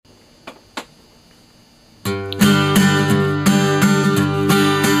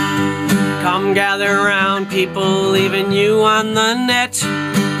Gather round, people leaving you on the net,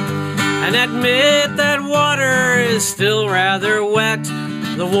 and admit that water is still rather wet.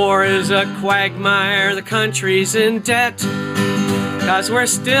 The war is a quagmire, the country's in debt, 'cause we're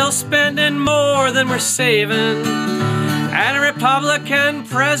still spending more than we're saving, and a Republican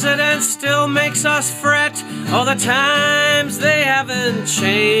president still makes us fret. Oh, the times, they haven't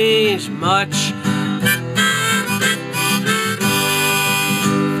changed much.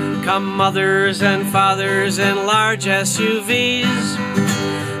 Come mothers and fathers in large SUVs,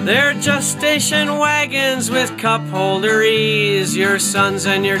 they're just station wagons with cup holder ease. Your sons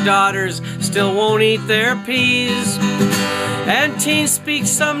and your daughters still won't eat their peas, and teens speak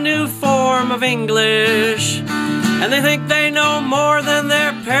some new form of English, and they think they know more than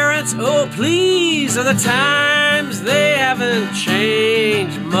their parents. Oh, please, are the times, they haven't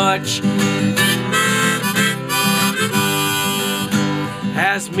changed much.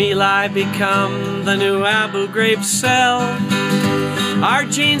 Has My Lai become the new Abu Ghraib cell? Our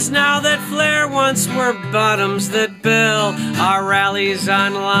jeans now that flare once were bottoms that bell. Our rallies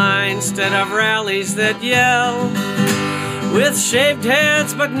online instead of rallies that yell, with shaved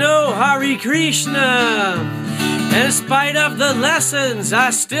heads but no Hare Krishna. And in spite of the lessons, I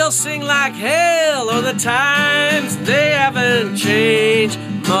still sing like hell. Oh, the times, they haven't changed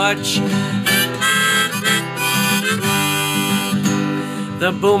much.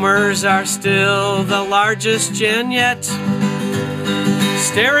 The boomers are still the largest gen yet,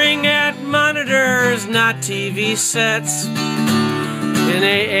 staring at monitors, not TV sets, in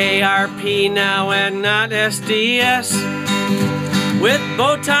AARP now and not SDS, with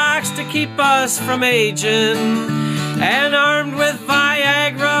Botox to keep us from aging, and armed with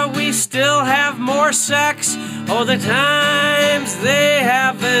Viagra we still have more sex. Oh, the times, they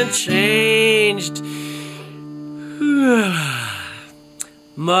haven't changed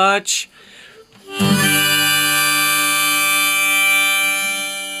much.